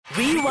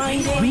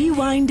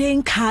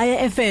Rewinding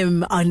Kaya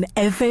FM on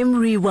FM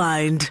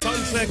Rewind.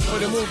 Soundtrack for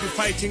the movie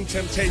Fighting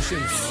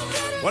Temptations.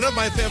 One of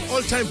my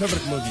all-time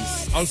favorite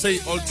movies. I'll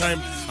say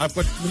all-time. I've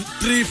got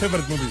 3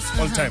 favorite movies.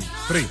 All-time.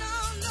 3.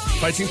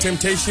 Fighting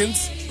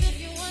Temptations.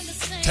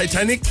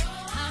 Titanic.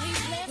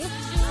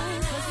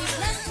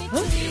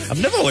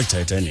 I've never watched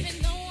Titanic.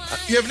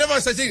 You have never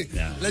watched Titanic?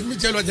 Yeah. Let me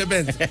tell you what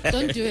happened.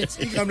 Don't do it.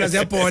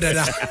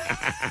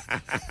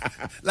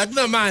 Like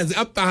no man's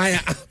up higher.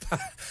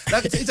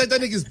 Like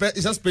Titanic is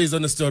just based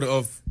on a story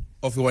of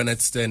a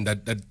one-night stand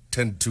that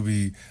tend to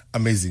be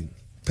amazing.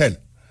 Pen.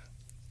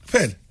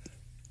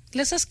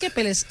 Let's skip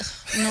it.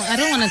 No, I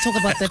don't want to talk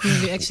about that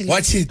movie actually.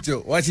 Watch it,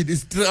 Joe. Watch it.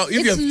 If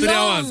you have 3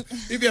 hours,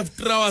 if you have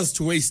 3 hours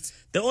to waste.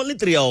 The only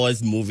 3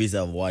 hours movies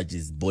I've watched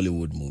is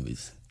Bollywood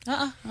movies.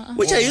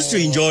 Which I used to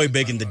enjoy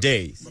back in the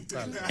days.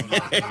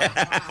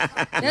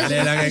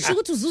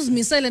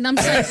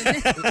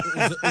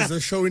 Is a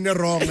show in the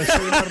wrong.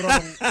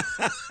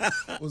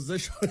 Was the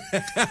show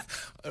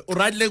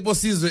right leg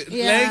bossizwe.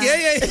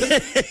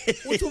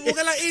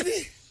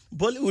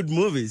 Bollywood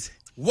movies.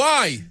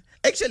 Why?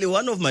 Actually,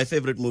 one of my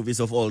favorite movies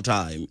of all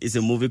time is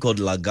a movie called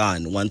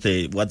Lagan, Once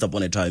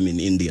Upon a Time in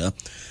India.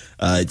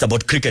 It's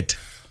about cricket.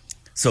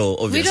 So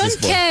obviously we don't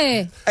sport.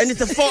 care. And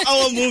it's a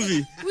 4-hour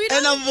movie. We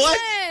and don't I've watched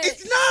care.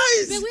 it's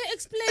nice. But we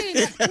explain.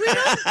 We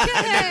don't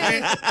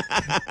care.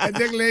 I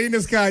think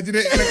this guy.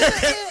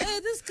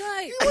 This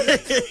guy. You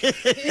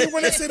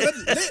want to say that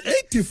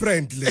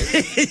differently.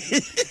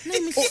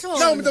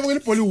 Now I'm going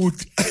to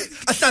Bollywood.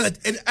 I started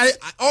and I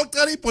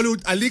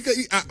Bollywood. I like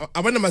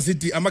Abanama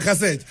City. I'm a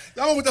cassette.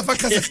 Now with a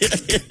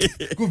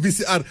cassette. Go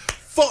VCR.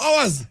 4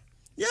 hours.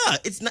 Yeah,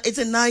 it's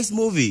a nice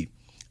movie.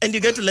 And you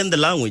get to learn the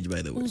language,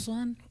 by the way.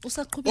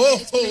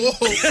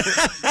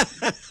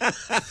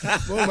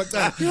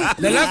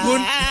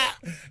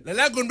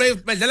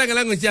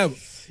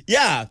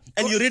 Yeah,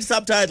 and you read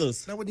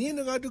subtitles. Yeah.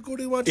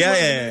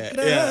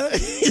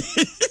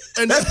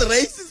 And that's the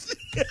racist.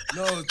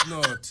 No, it's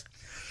not.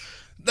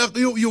 No,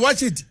 you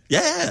watch it?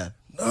 Yeah.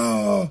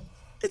 No.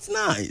 It's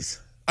nice.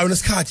 I want to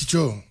start,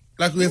 Joe.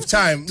 Like we have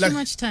time. Too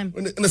much time.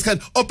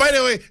 Oh, by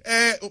the way,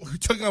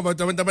 talking about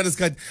the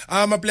Skat,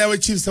 I'm a player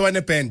with Chiefs who won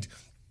a band.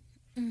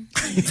 Are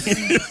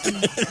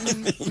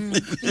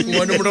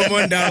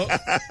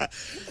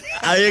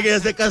you going to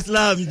say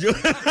Kaslam, Joe?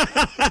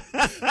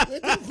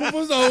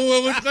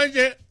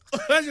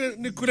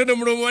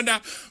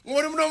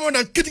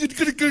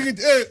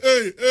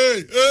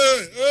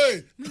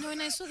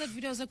 When I saw that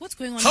video, I was like, what's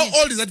going on How here?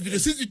 old is that video?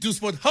 Since you do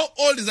sport, how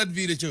old is that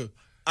video, Joe?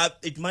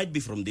 It might be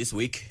from this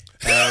week.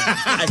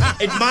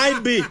 It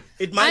might be.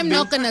 I'm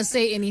not going to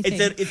say anything.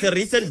 It's a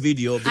recent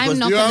video. Because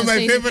not You are gonna my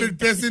say favorite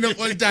person of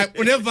all time.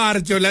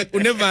 Unever, Joe, like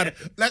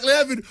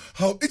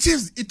how it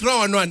is. It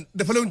raw one.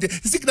 The following day,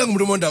 sick down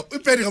Mumonda.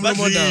 Depending on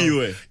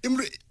Mumonda.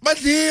 But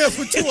here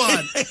for 2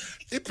 1.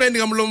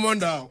 Depending on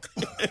Mumonda.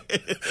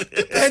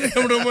 Depending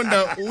on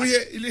Mumonda.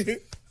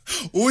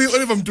 We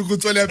only from to go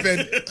to the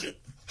pen.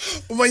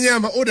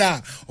 Umanyama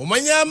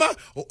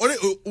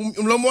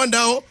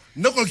umlomwandao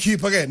no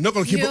goalkeeper again no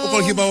goalkeeper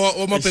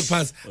or my back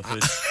pass.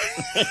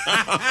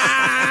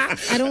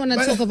 I don't want to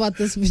talk about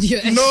this video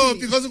actually. No,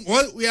 because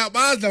what we are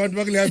bad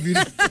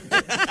video.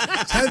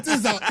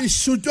 Chances are it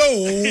should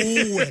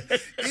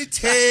it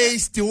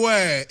tastes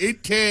well.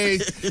 It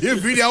tastes the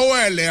video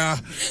well yeah.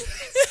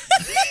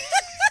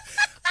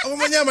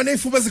 Umanyama ne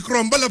fuba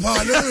zikromba lapha.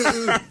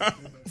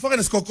 Ufaka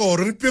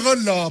nesikokoro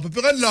ipikan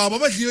laba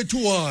badliwe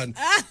 2-1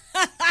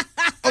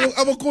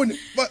 abakoni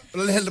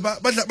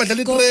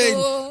badlala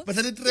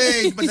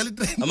train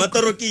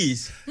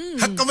Amatorokis.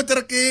 hakka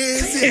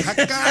matarkisi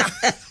hakka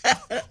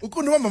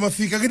ukuni mama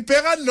mafika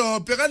ngipekan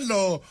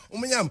lo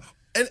umnyama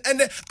and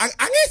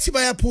angithi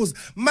bayaphuza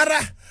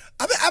mara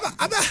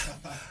aba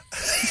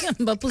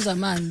Baphuza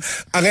amanzi.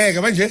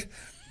 angeke manje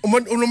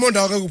umuntu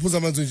akakuphuza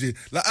amanzi nje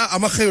la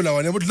amakhelo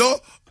lawa yabo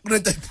lo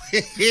kunenta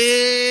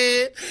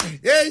hey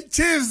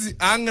Chiefs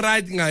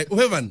right guy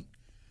uhevan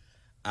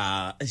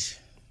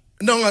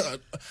no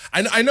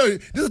I know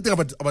this is the thing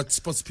about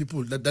sports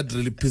people that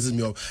really pisses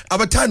me off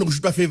abathanda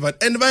ukushuta favor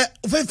and by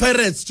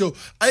Pirates Joe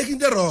I think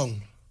they're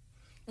wrong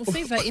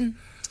Favor in.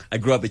 I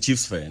grew up a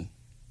Chiefs fan.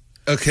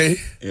 Okay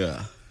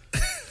Yeah.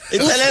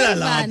 It's a little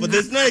laugh, but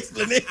there's no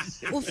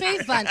explanation.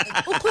 Ufavor.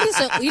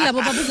 Ukhuliso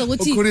yilabo babuza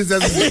ukuthi ukhulisa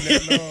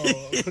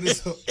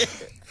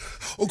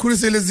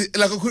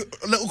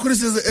no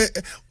ukhulisa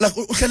like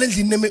uhlala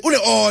endlini neme une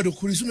order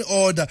ukhulisa une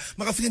order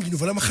makafika endlini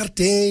uvala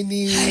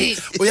amakhardeni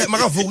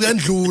makavuka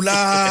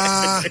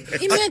uyandlula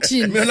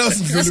imagine. Mina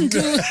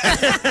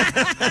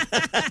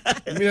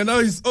now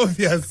it's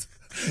obvious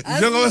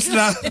njengoba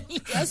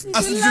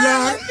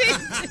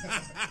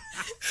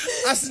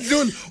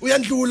asidlula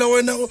uyandlula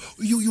wena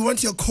you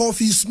want your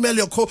coffee, you smell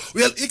your coffee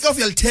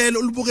icoffee uyalithela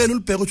ulibukela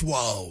ulibheka uthi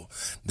wow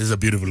there's a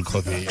beautiful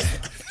coffee.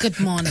 Good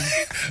morning.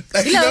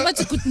 Ila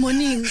bathi good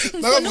morning.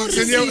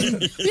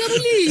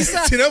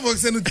 Uyabulisa thina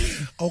bokusena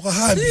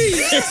awukahambi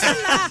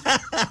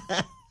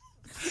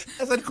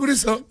I said,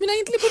 Kuriso. Mina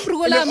ngitlipa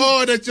ibruko lami.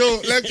 Order,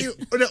 Joe. Like you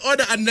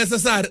order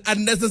unnecessary.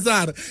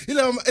 You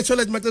know, it's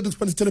like my dad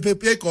explains to the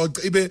paper.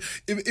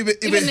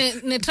 Even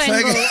ne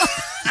triangle.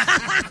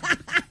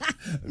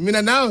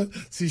 Mina now,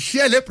 si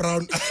shele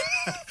brown.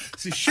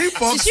 Si she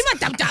box. Shima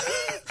tap tap.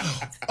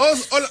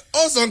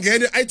 Also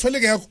ngene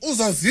ayitholeke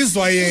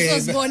uzazizwa yena.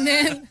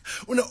 Uzozibonela.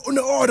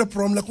 Una order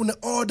from like una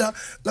order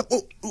like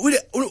we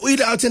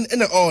out in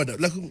an order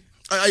like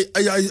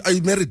are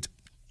you married?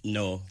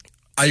 No.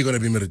 Are you going to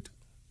be married?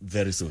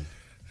 Very soon.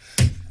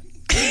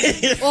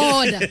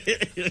 Order.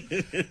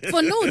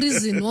 For no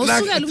reason.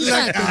 Wasukela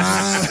umshado.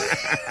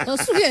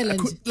 Wasukela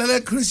nje.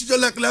 Like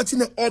Christian like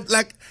Latin order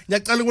like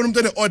ngiyaqala ukubona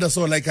umuntu order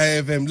so like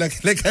IFM like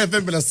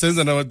IFM phela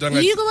senza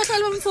nabantwana. Yiko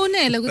bahlala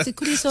bamfonela ukuthi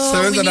Chris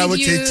senza nabo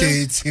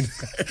JJ.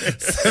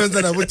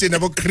 Senza nabo Jane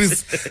nabo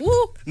Chris.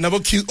 Nabo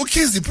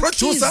Kiz the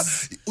producer.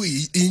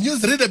 I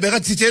news reader beka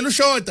DJ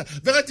ushota.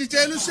 Beka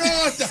DJ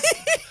ushota.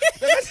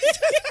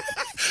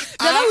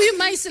 That we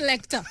my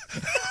selector.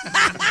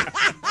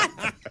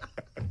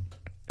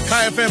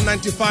 KFM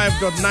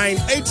 95.9,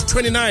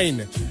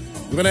 8:29.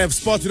 We're going to have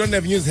sports. We don't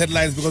have news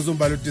headlines because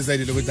Umbalo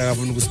decided to go to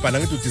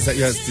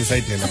decide.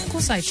 Of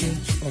course I do.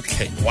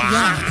 Okay. Wow.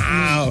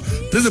 Yeah.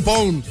 This is a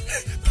bone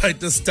by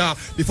the star.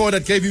 Before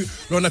that gave you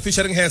Rona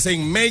featuring her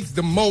saying make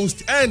the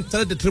most and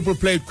tell the triple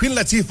play Queen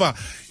Latifah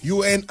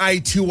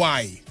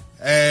UNITY.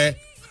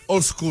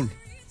 Old school.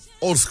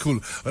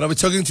 When I was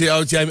talking to you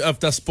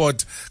after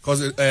sport,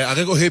 because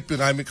I go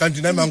happy, I can't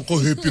deny I'm go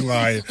happy.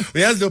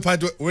 Where's the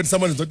part when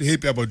someone is not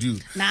happy about you?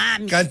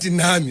 Can't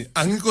deny me.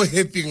 I'm go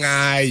happy.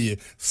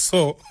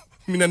 So,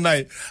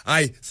 Minanai,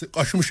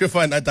 Kashum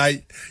Shefan,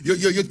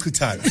 you're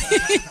Kutan.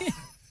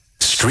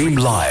 Stream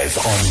live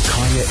on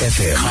Kaya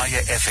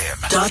FM.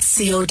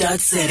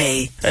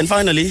 .co.za. And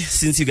finally,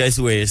 since you guys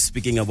were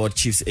speaking about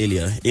Chiefs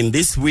earlier, in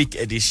this week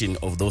edition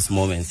of Those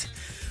Moments,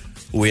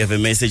 we have a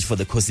message for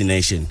the Kosi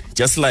Nation.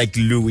 Just like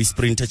Louis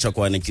Sprinter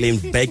Chakwane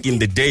claimed back in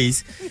the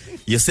days,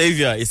 your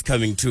savior is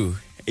coming too.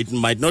 It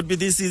might not be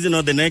this season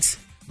or the next,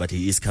 but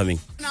he is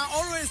coming. I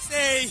always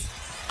say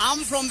I'm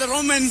from the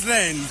Romans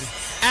land,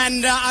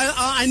 and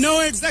I know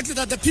exactly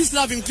that the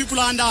peace-loving people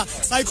are under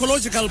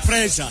psychological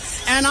pressure.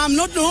 And I'm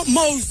not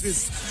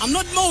Moses. I'm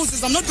not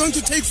going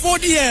to take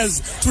 40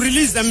 years to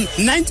release them.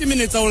 90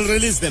 minutes I will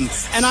release them.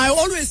 And I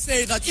always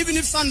say that even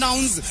if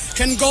Sundowns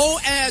can go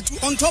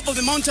on top of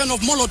the mountain of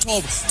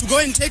Molotov to go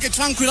and take a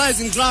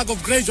tranquilizing drug of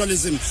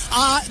gradualism,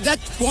 that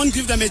won't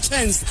give them a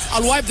chance.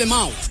 I'll wipe them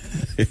out.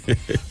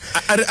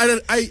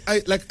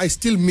 I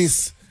still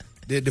miss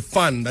the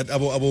fun that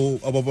Abu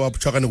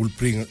Chakane will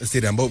bring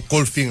stadium about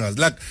cold fingers.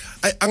 Like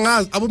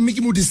Abu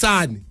Miki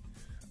Mudisani.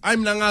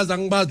 I'm Nangaz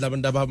Angbaz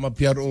Lavanda my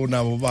PRO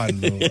now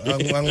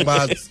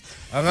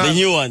The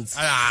new ones.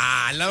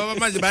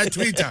 By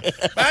Twitter.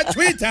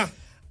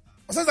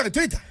 What's that like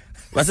Twitter?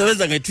 But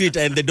sometimes I tweet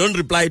and they don't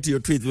reply to your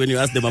tweets when you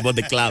ask them about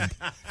the club.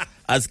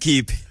 As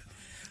keep.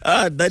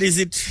 That is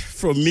it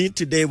from me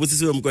today. I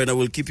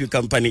will keep you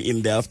company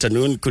in the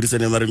afternoon.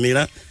 Kurisene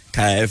Marimira,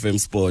 Kaya FM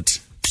Sport.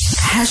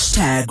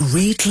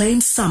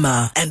 #reclaim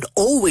summer and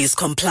always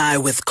comply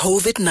with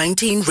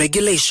COVID-19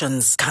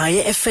 regulations.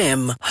 Kaya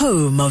FM,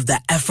 home of the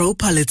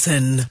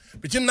Afropolitan.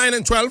 Between 9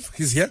 and 12,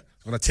 he's here.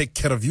 He's going to take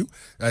care of you.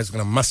 He's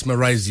going to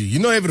mesmerize you. You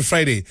know, every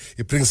Friday,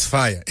 he brings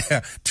fire.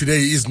 Today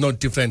is not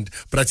different.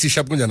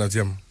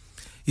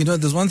 You know,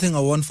 there's one thing I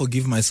won't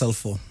forgive myself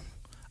for.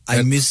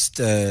 I missed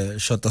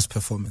Shota's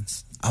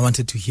performance. I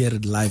wanted to hear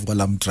it live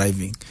while I'm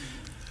driving.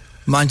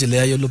 Manjele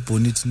ayolo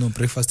bonit no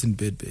breakfast in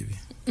bed, baby.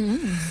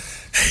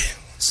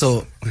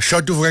 So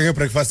short to vuka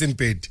breakfast in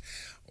bed.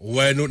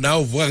 When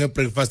now vuka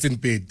breakfast in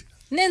bed.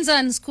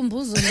 Nenzani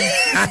sikhumbuzo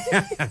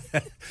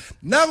la.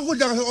 Now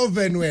kudla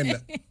oven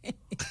wena.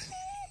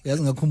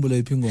 Yazi ngakhumbula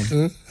iphi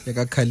ingoma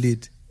yaka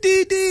Khalid.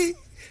 Didi.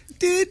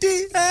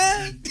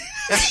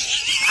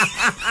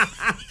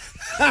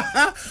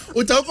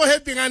 Utawuko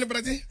happy ngani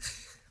brati?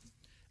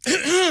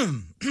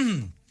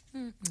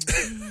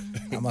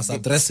 I must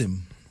address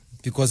him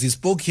because he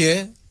spoke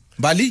here.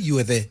 Bali, you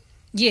were there.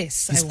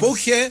 Yes, he spoke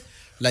here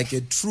like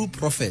a true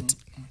prophet.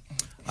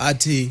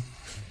 Ati,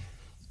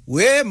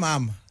 we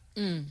mama,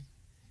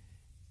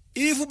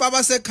 if baba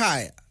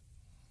sekhaya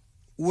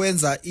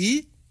wenza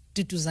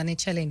Duduzane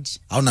challenge.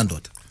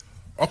 Awunandoda.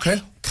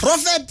 Okay.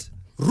 Prophet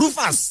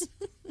Rufus.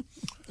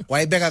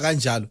 Wayibeka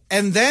kanjalo.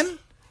 And then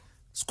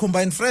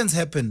Combined Friends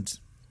happened.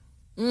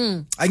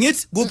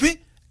 Angit Gupi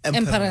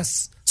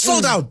Emperors.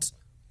 Sold out.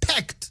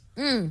 Packed.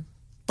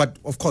 But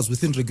of course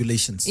within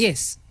regulations.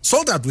 Yes.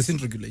 Sold out within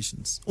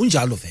regulations.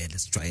 Unjalo vele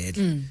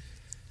sijwayele.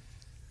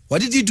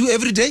 What did he do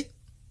every day?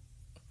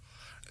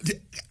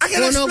 I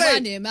can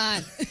explain.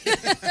 Man.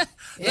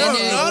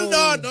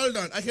 Hold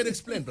on. I can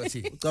explain,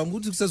 Brati.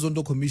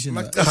 Commission.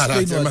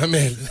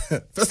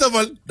 First of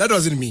all, that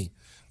wasn't me.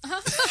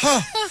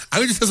 I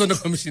was just on the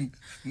commission.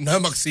 Now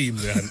Maxime.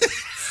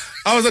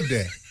 I was up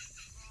there.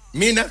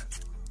 Mina.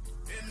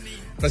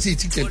 Brati,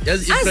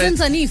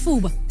 Azenzani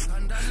ifuba.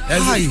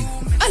 Hayi.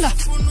 Ala.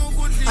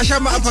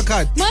 Ashama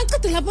uppercut.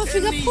 Maqedela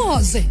bafika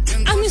pause.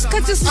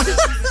 Angisikhathi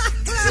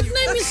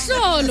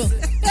Solo.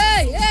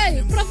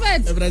 Hey,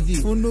 prophet.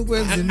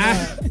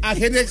 I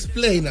can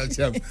explain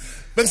Alcham.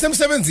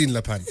 Bengisemsebenzini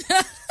lapha.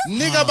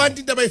 Nika abantu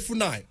into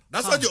abayifunayo.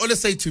 That's what you always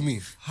say to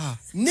me.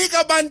 Nika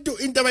abantu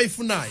into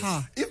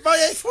abayifunayo. If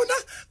bayayifuna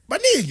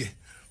banike.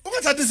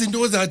 Ungathatha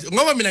izinto ozathi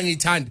ngoba mina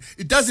ngiyithanda.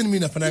 It doesn't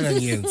mean afanele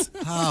ngiyenze.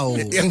 How?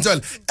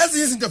 Ngiyangithola.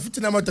 Ezinye izinto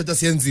futhi namadoda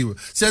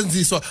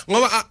siyenziswa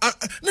ngoba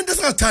lento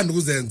singathanda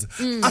ukuzenza.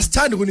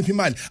 Asithandi ukunipha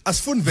imali.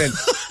 Asifuni vele.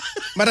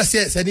 Mara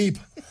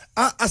siyanipha.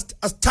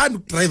 Asithanda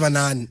ukudrive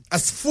nani.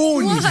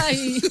 Asifuni.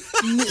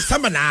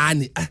 Samba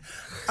nani.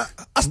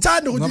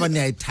 Asithanda ukuthi ngoba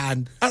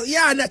niyayithanda.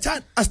 Yeah,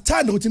 nathanda.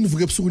 Asithanda ukuthi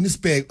nivuke ebusuku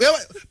nisibheke.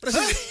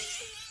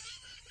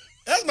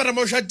 Mara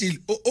mawushadile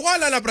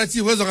ukwalala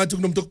brathi wezwa ngathi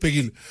kunomuntu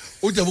okubhekile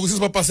uthi avuka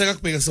sisibapaseka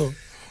kubheke so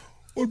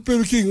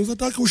uphela king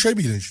uzathi akhe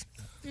ushayibile nje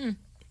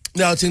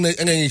now thina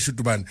engengisho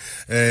ubani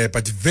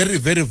but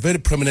very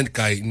prominent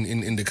guy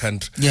in the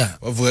country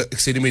wavuka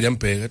ekuseni media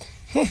mbheka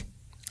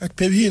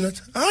akuphephile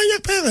athi hayi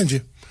yakupheka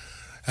nje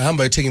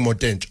ahamba ethenga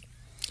imoto entsha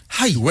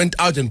he went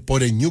out and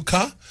bought a new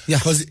car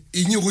because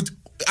he knew ukuthi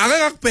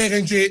akakubheka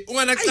nje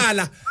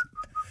unganaqala.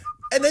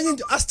 And then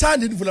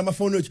asithandi nivula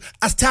amafoni wethu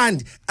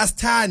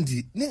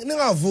asithandi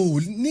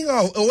ningavuli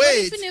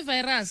wait Ufune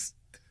virus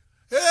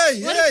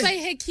hey what if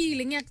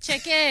ayihekile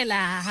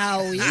ngiyakucheckela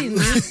how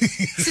yini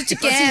sit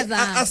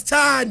together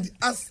asithandi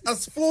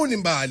asifuni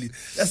imbali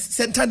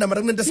siyathanda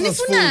mara kunento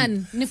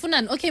esingafuni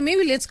nifunani okay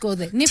maybe let's go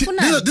there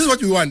nifunani this is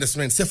what we want this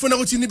man siyafuna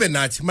ukuthi nibe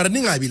nathi mara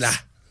ningabi la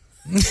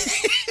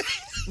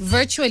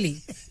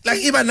virtually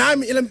like iba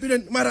nami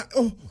elempilweni mara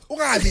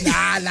ungabi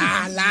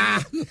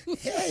la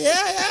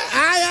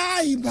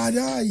hayi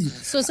mbali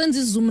so senze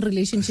iZoom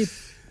relationship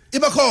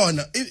iba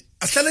khona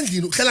ahlala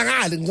endlini uhlala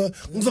ngale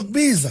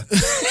ngizokubiza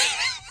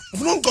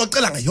ufuna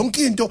ungicocela ngayo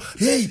yonke into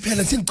hey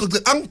phela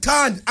singicocela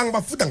angithandi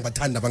angibafunda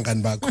ngibathanda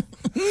abangani bakho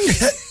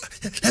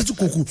let's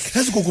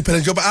go phela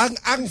njengoba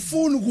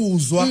angifuni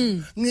ukuzwa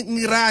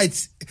ngi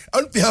right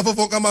on behalf of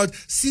all out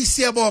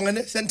siyabonga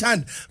ne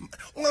siyanthanda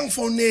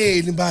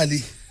ungangifoneli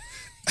mbali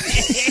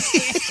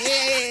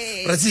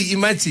Brathi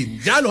imagine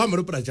njalo hamba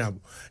no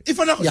Brajabo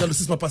ifana njalo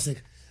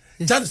sisipapaseka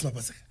njalo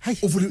sisipapaseka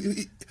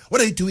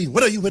what are you doing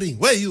what are you wearing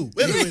where are you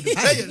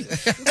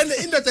and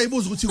indoda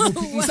ibuza ukuthi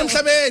kuphi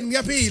ngisemhlabeni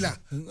ngiyaphila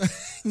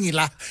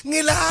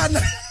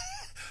ngilana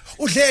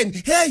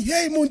udleni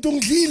hey umuntu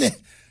ungidlile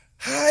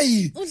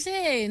hayi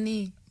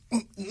udleni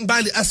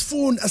mbali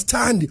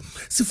asithandi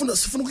sifuna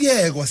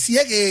ukuyekwa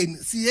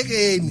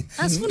siyekeni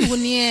asifuna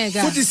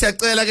ukuniyeka futhi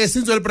siyacela ke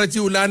sinzwe Brathi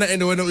ulana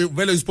and wena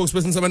vele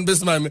spokesperson sabantu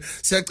besimame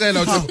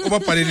siyacela ukuthi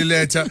ubabhalele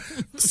letter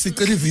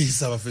sicela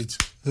ivisa bafethu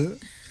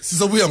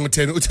sizobuya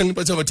ngo10 uthi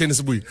ngiphatha ngo10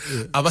 sibuye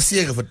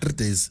abasiyeke for 3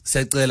 days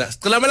siyacela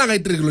sicela amalanga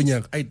ayi3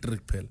 kulonyaka ayi3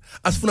 kuphela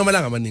asifuna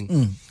amalanga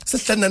amaningi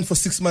sesihlala for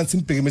 6 months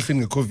impeke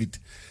emehlweni ngeCovid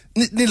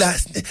ni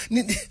last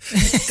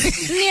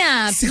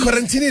si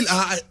quarantine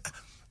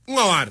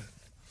ungawari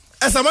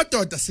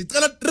asamadoda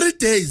sicela 3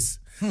 days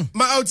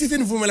ma awuthi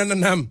nivumelana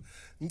nami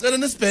ngicela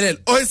nisibhelele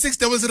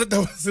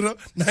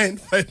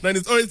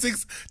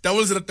 06000959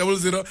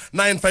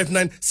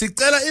 06000959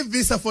 sicela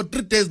ivisa for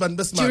 3 days bantu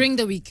besimama during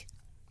the week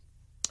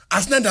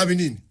asinandaba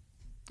nini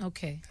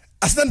okay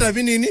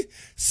asinandaba nini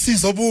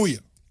sizobuya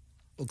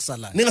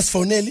ukusalana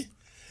ningasifoneli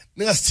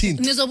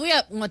ningasithinti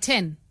nizobuya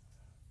ngo10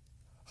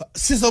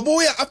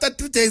 sizobuya after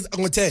 3 days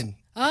ngo10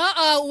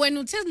 when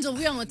uthe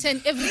nizobuya ngo10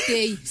 every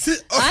day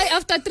hayi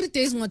after 3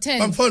 days ngo10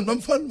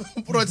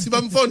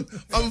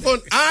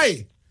 bamfone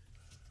hayi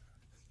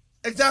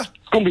ekta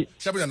kumbi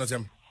shabuya no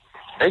Sam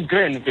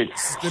grand fit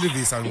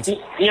televisa ngithi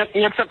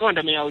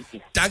ngiyakusakonda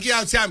meyawuthi danki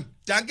out Sam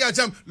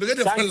look at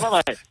the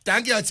phone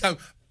danki out Sam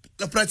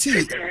la Brathi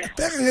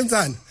bheka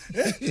ngenzani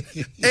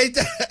hey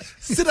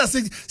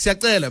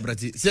siyacela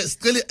Brathi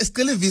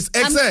sicela visa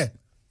exe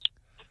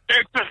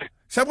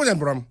shabuya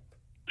bro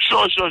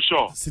sure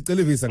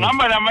sicela visa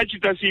ngihamba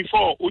namajita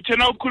C4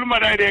 uthena ukukhuluma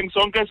naye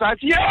ngisonke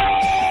sathi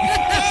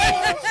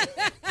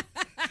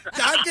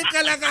danki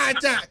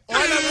kalakata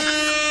hola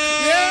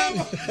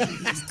yebo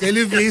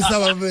sicela visa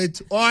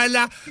bafethu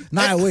hola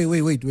now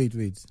wait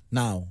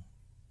now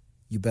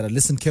you better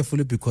listen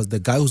carefully because the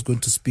guy who's going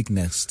to speak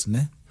next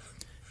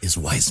is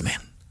wise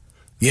man.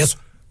 Yes,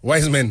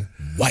 wise man.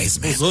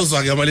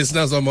 Uzozwa ke mali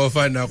sinazo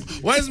mawafana nakho.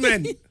 Wise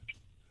man.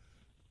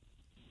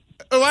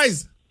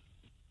 Wise.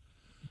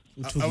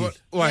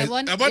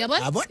 Yabona?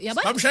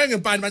 Bamshaya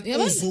ngempani bathi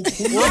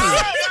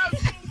uzukhuluma.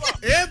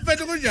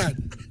 Mfethu kunjani?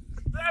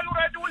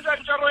 Right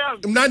kunjani njalo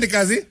yazi? Mnandi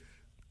kazi?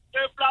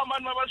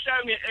 Eplaman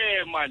mabashaya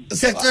nge-man.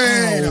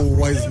 Siyacela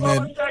wise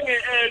man.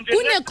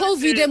 Kune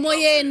COVID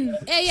emoyeni.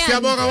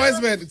 Siyabonga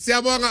wise man.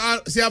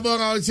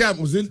 Siyabonga uThiyam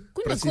uzwile?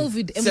 Kune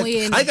COVID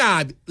emoyeni.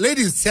 Ayikabi.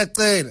 Ladies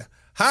siyacela.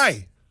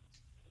 Hi.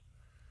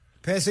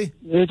 Percy.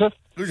 Yethu.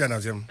 Kunjani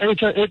uThiyam?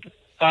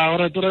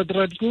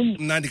 Right kum.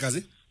 Mnandi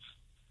kazi?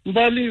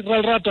 Mbali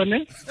rata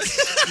ne?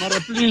 Mara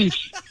please.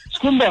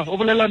 Skumba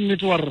obulela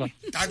nithi warra.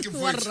 Thank you for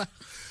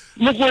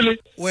Mokole.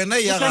 Wena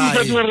ya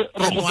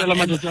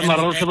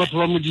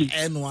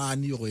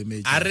N1 yo go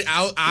emeje.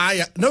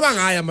 No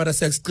bangaya mara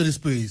siyacicela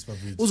space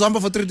bafethu. Uzahamba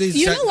for 3 days.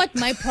 You know what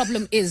my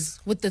problem is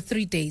with the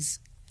 3 days?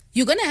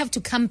 You're going to have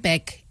to come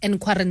back and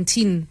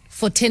quarantine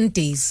for 10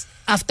 days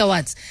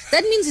afterwards.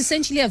 That means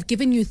essentially I've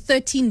given you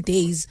 13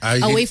 days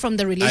away from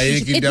the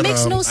relationship. It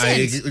makes no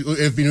sense.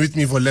 You've been with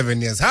me for 11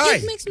 years. Hi.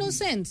 It makes no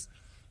sense.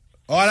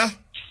 Hola.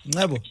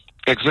 Ngabo.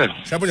 Excel.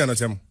 Shabonyana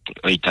Tem.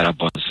 Oyitara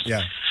boss.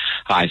 Yeah.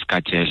 Hayi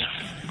sikathela.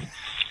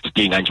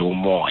 Sidinga nje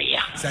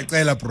umoya.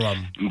 Siyacela bro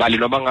wami. Mbali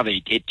noma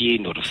ngabe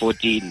 13 or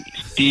 14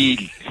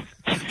 still.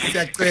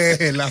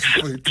 Siyacela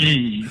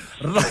futhi.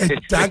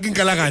 Right, danke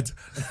Nkalakatha.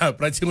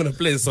 Brathi ngona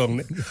play a song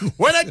ne.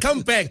 When I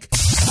come back.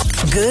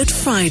 Good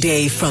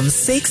Friday from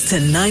 6 to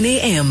 9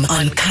 a.m.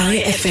 on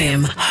Kaya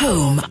FM,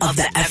 home of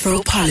the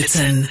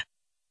Afropolitan.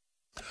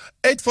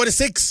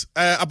 8:46.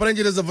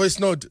 Apparently there's a voice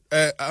note.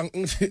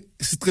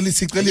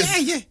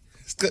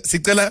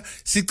 Sicela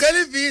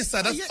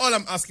visa. That's all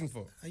I'm asking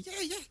for.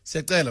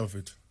 Sicela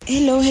mfethu.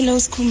 Hello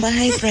Skhumba.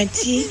 Hi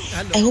Brati.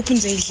 I hope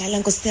nizoyidlala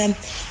Nkosi yami.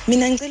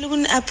 Mina ngicela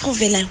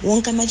ukuni-approvela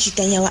wonke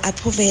amajidanya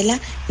wa-approvela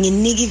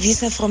nginike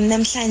visa from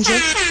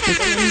namhlanje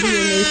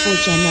ngizobuyela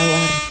 4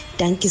 January.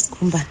 Thank you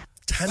Skhumba.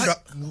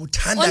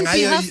 Uthanda ngayo. On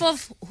behalf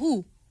of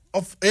who?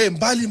 Of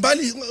Mbali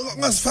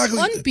ngasifaka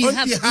on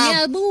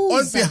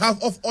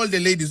behalf of all the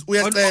ladies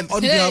on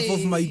behalf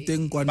of my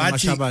Tengwana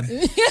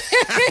Mashabane.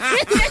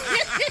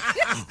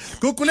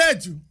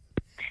 Kukulethu.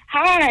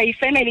 Hi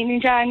family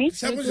ninjani?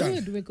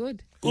 We're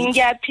good.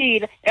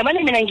 Ngiyaphila.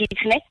 Yabona mina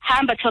ngithi ne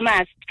hamba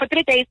Thomas for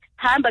 3 days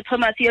hamba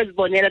Thomas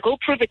uyozibonela go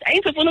prove it.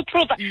 Ayizofuna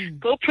prove.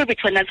 Go prove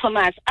it wena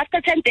Thomas.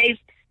 After 10 days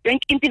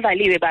yonke into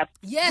ivaliwe baba.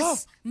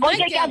 Yes.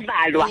 Konke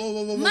kuyavalwa.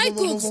 My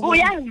goods.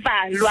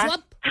 Uyavalwa.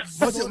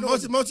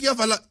 Mawuthi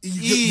yavala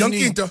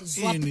yonke into.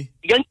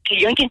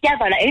 Yonke into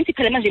yavala. Enthi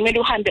phela manje kumele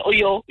uhambe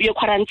uyo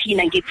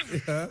quarantine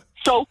ngithi.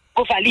 So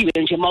kuvaliwe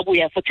nje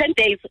mabuya for 10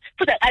 days.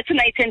 Futhi athi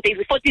 10 days,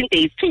 14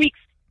 days, 2 weeks.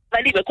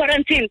 Valiwe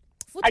quarantine.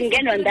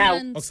 Angenwa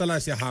ndawo. Okusala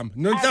siyahamba.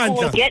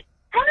 Nonhlanhla.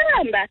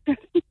 Hamba.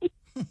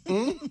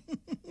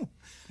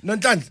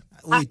 Nonhlanhla.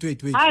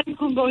 Wait. Hayi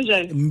Skhumba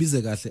unjani?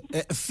 Mbize kahle.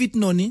 Fit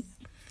Noni?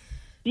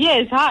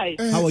 Yes, hi.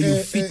 How are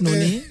you fit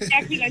Noni?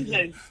 Yaphila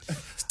njani?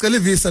 Sicela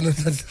visa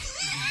Nonhlanhla.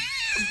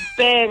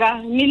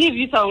 Bheka, mina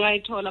ivisa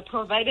ungayithola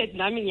provided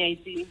nami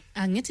ngiyayidinga.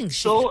 Angithi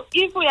ngisho. So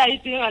if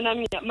uyayidinga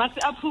nami mase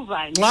approve.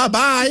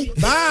 Bye.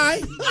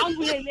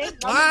 Angiyele.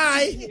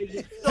 Bye.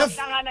 So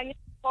hlangana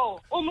nge4.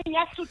 Umunye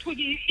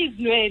yasuthuki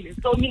izinwele.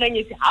 So mina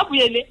ngithi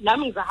abuyele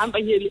nami ngizahamba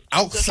ngiyele.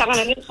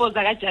 Hlangana ne4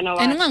 zaka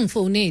January. And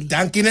ungangifoneli.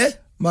 Danke ne?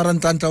 Mara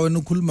Ntanhla wena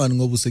ukhulumani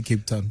ngoba use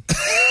Cape Town.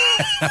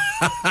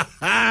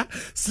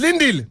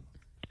 Slindile.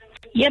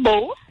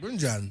 Yebo.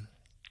 Kunjani?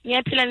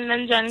 Ngiyaphila nina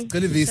njani?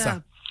 Sicela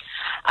visa.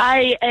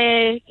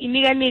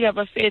 Inika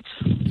bafethu.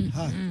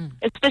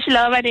 Especially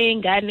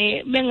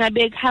abanezingane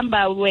mengabe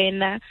kuhamba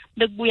wena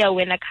bekubuya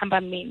wena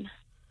kuhamba mina.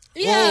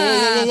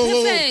 Yeah,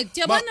 perfect.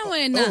 Yabona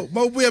wena.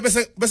 Mawubuya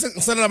bese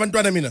ngisala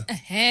nabantwana mina.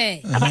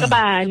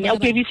 Abanye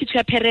awubabysit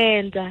your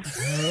parents.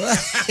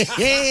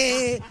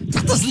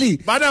 Tasli.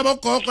 Bana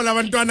bogogo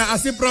labantwana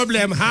asi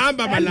problem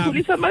hamba malapha.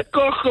 Kulisa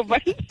magogo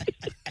bani.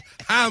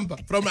 Hamba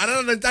from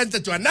another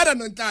Ntanhla to another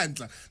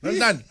Ntanhla.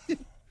 Nonhlanhla.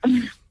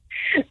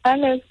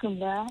 Hello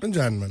Skhumba.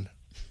 Kunjani man?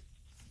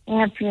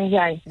 Ngiyaphila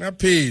njani?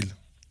 Ngiyaphila.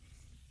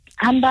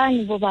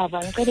 Hambani bo baba,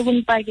 ngicela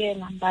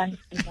ukunipakela hambani.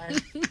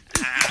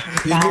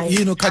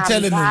 Yini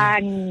ukhathele no?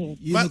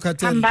 Yini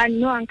ukhathele? Hambani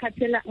no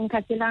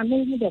ngikhathela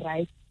maybe the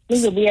right.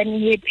 Ngizobuya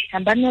nihappy.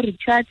 Hambani no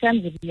recharge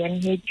ngizobuya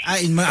nihappy.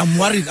 I'm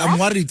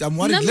worried.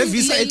 Le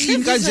visa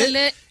eclean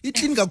kanje.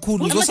 Iclean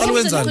kakhulu uzosala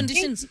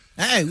wenzani?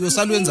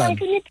 Uyosala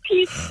wenzani?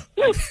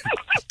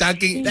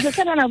 Talking.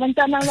 Ngizosala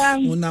nabantwana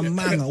bami.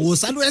 Unamanga,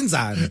 usala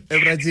wenzani?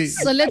 Ebrathi.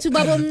 So lethu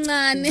baba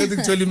omncane.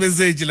 Ngithola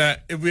imessage la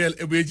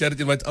ebuye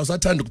charity bathi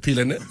awusathanda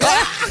ukuphila ne?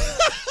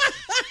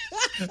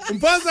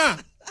 Mphaza.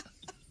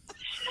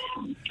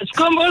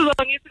 Sikhombozo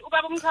ngithi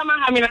ubaba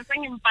umkhama mina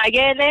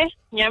sengimpakele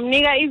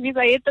ngiyamnika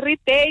ivisa ye3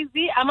 days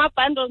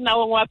ama-bundles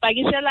nawo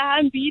ngiwapakishela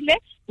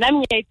hambile nami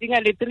ngiyayidinga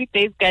le 3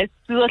 days guys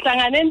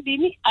sizohlangana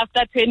endini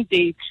after 10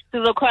 days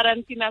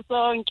sizoquarantine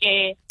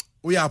sonke.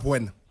 Uyaphi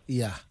wena?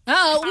 Yeah.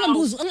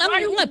 Ungambuzi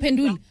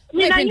ungaphenduli.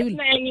 Mina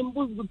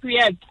ngimbuza ukuthi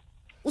uyaphi.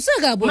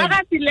 Usakabo.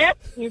 Makathi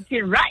left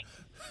ngithi right.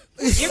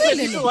 Give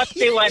them what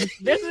they want.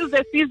 This is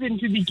the season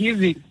to be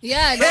giving.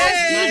 Yeah,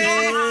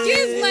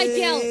 give my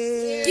girl.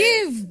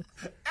 Give.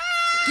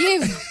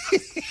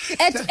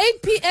 At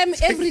 8 p.m.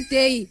 every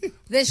day,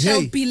 there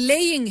shall be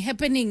laying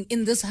happening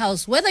in this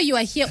house. Whether you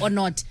are here or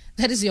not,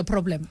 that is your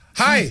problem.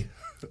 Hi.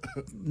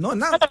 No,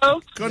 now.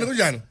 Hello.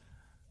 Kunjani?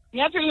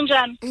 Ngiyaphila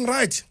njani?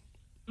 Right.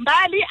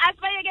 Mbali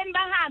asibayekeni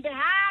bahambe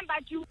hamba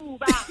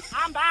Juba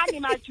hambani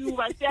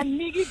majuba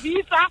siyanika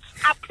visa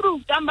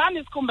approved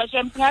hambani Skhumba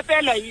shem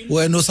singaphela yini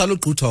wena usala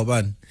uqhutha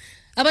wabani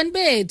abantu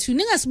bethu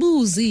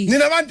ningasibuzi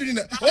nina abantu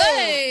nina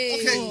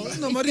okay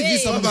no mari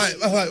visa bye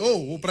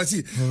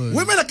Brathi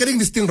women are getting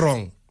this thing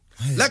wrong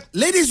Like,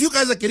 ladies, you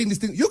guys are getting this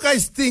thing. You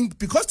guys think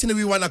because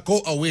we want to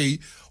go away,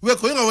 we are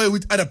going away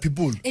with other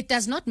people. It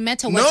does not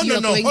matter what you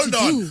are going to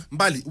do.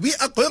 Mbali, we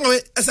are going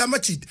away as a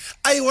machit.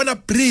 I want to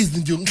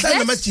breathe.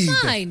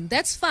 That's fine.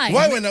 That's fine.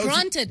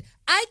 Granted,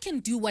 I can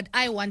do what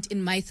I want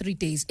in my 3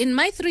 days. In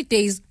my 3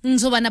 days, a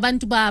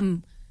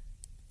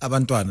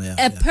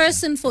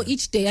person for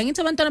each day.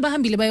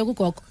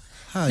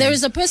 There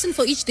is a person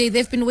for each day.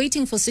 They've been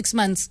waiting for 6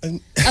 months.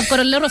 I've got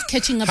a lot of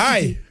catching up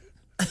to do.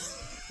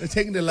 They're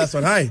taking the last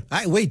one. Hi.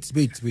 Wait.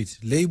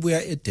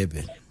 Lebuya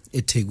eDurban,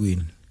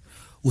 eThekwini.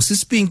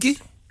 Usispinki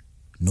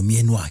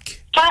nomyeni wakhe.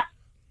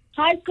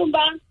 Hi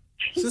Kumba.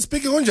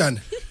 Sispinki kunjani?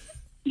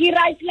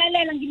 Ngiright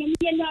lalela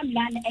nginomyeni wami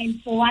lana,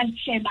 and for one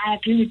shame I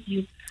agree with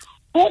you.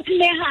 Uthi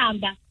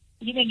lehamba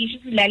ngibe ngisho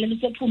isilalela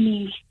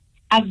usephumile.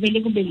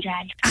 Akuvele kube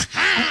njalo.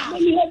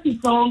 Akubeni happy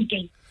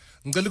sonke.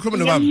 Ngicela ukukhuluma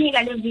nobaba.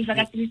 Ngimnika le visa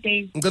ka 3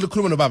 days. Ngicela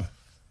ukukhuluma nobaba.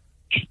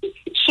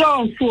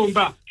 Sure,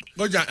 Kumba.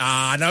 Konjani?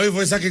 Nawe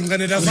ivoice yakhe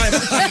ngiqanela vibe.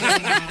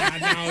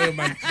 Nawe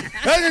man.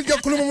 Hayi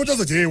ngiyakhuluma umuntu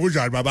ozothi hey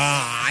kunjani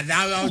baba?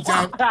 Nawe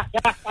awuthanda.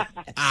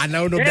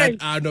 Nawe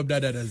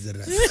nobdada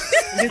nazira.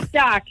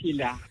 Ngistuck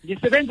la.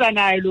 Ngisebenza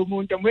naye lo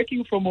muntu. I'm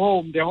working from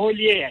home the whole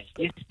year.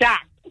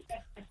 Ngistuck.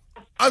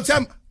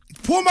 Awuthamba.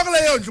 Phuma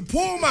kuleyo ndlu,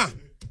 phuma.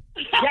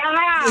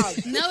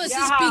 Now it's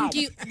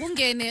Pinky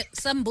kungene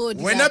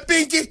somebody. Wena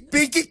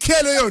Pinky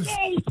khelo yondlu.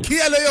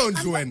 Khiyelo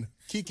yondlu wena.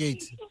 Key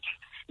gate.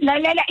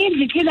 Lalela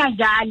indlu ikhina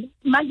njalo.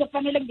 Manje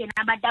kufanele kungena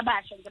abantu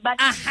abasha nje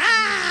bathi.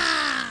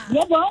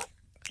 Yebo.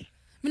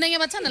 Mina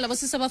ngiyabathanda labo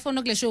sisa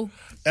bafona kule show.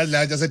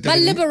 Yadla nje Ba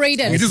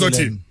liberated. Ngithi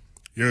uzothini?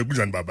 Yebo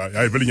kunjani baba?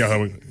 Hayi vele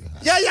nyahamba.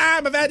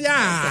 Ya mabadi ya.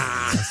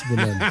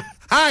 Asibulala.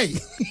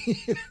 Hi.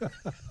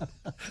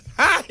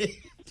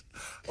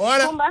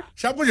 Ora.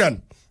 Shapunjani?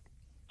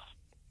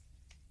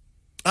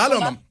 Hello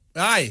mama.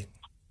 Hi.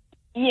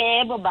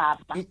 Yebo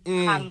baba.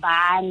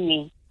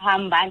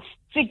 Hambani.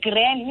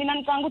 Sigrand mina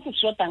ngicanga ukuthi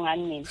ushoda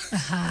ngani mina.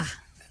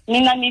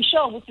 Mina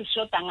nisho ukuthi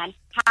ushoda ngani.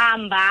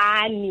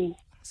 Hambani.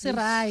 Si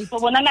right.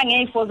 Ubonana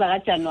nge4 ka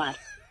January.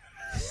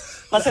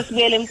 Mase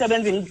sibuyele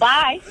emsebenzini.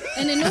 Bye.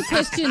 And no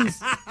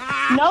questions.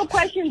 No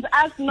questions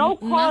asked, no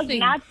calls,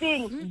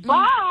 nothing.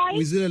 Bye.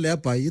 Wizile le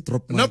bye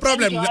drop. No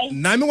problem.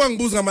 Nami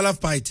ngiwangibuza ngama love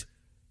bite.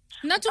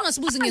 Nathi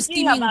ungasibuzi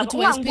ngeskimming ukuthi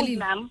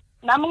wayesiphelile.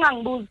 Nami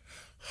ungangibuza.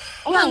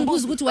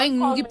 Ungangibuza ukuthi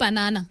wayenginika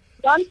ibanana.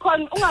 Don't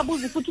call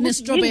ungabuzi futhi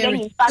ukuthi yini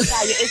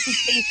ngifakayo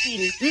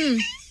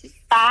esitation.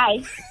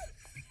 Bye.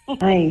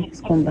 Hi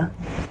Kumba.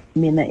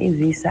 Mina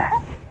ivisa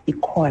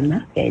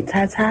ikhona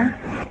uyayithatha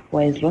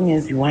for as long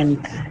as you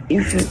want.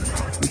 If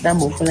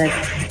mhlawumbe ufuna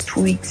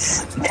 2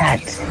 weeks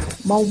ithathe.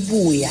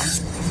 Mawubuya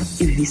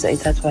ivisa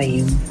ithathwa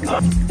yimi.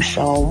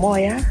 Ushawa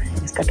umoya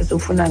isikhathi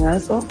sofuna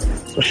ngaso,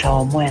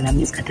 ushawa umoya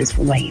nami isikhathi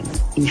esifunwa yimi.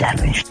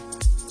 Injalo nje.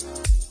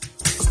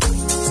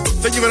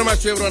 Thank you very much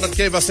to everyone that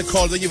gave us a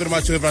call. Thank you very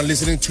much to everyone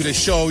listening to the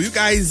show. You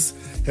guys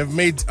have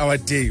made our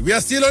day. We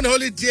are still on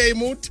holiday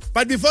mood.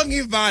 But before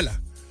ngivala,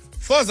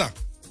 Foza,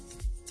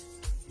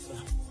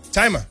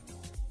 timer.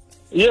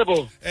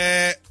 Yebo.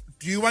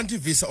 Do you want a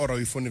visa or are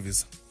you phone a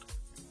visa?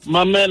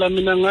 Mamela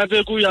mina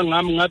ngabe kuya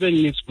ngami ngabe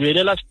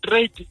ngisibuyela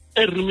straight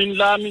eroomini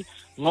lami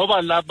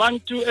ngoba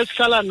labantu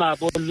esihlala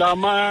nabo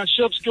lama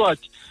shop steward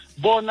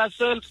bona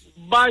self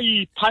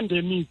bayi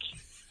pandemic.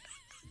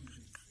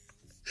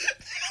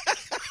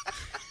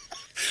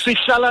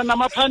 Sihlala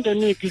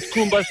nama-pandemic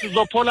isikhumba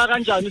sizophola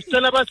kanjani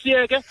sicela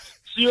basiyeke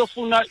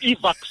siyofuna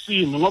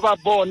i-vaccine ngoba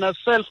bona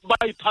self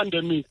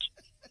bayi-pandemic.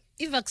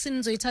 I-vaccine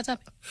nizoyithatha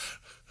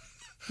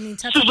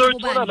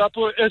sizoyithola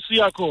lapho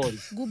esiya khona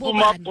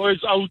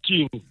kuma-boys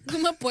outing.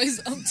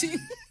 Kuma-boys outing.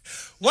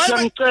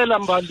 Siyangicela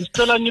mbali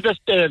sicela nibe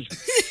stele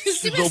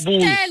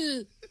sizobuya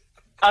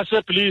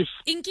ase-belief.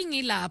 Inkinga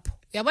ilapho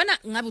uyabona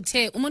ngabe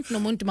uthe umuntu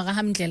nomuntu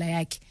makahamba indlela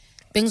yakhe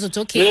bengizothi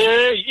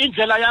okay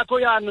indlela yakho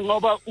yani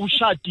ngoba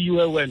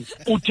ushadiwe wena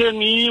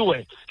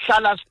uthengiwe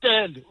hlala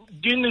stele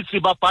kini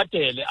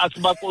sibabhadele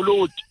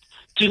asibakoloti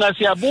thina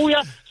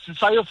siyabuya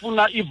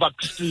sisayofuna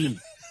i-vaccine.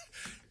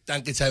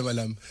 Thank you Chaiba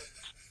lam.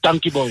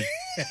 Thank you boy.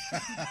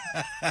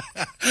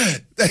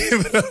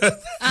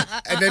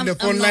 And then the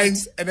phone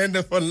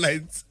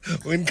lines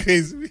went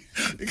crazy. We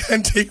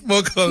can't take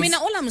more calls. I mean,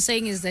 all I'm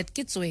saying is that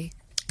Kitswe.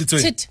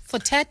 Tit for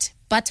tat,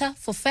 butter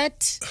for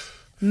fat,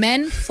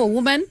 man for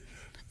woman,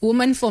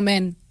 woman for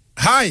men.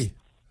 Hi.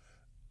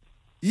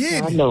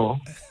 Yeah. Hello.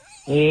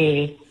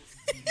 Hey.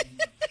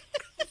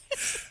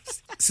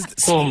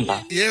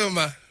 Kumba. Yeah,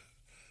 ma.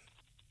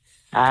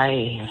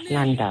 Hayi,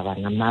 asindaba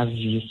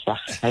namavisa.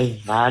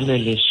 Ayivalwe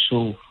le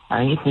show.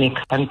 Angithi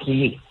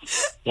nekhansili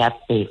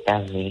yapeta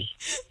vele.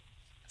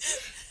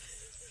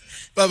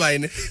 Bye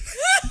ne.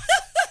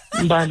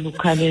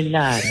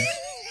 Balukhalelana.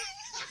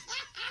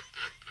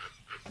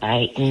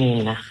 Hayi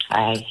mina,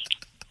 hayi.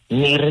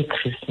 Merry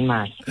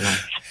Christmas, man.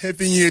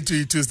 Happy New Year to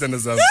you too,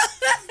 Standards.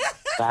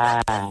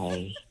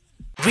 Bye.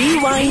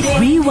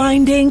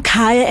 Rewinding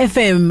Kaya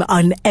FM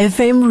on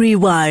FM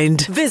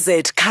Rewind.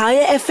 Visit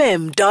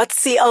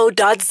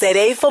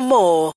kayafm.co.za for more.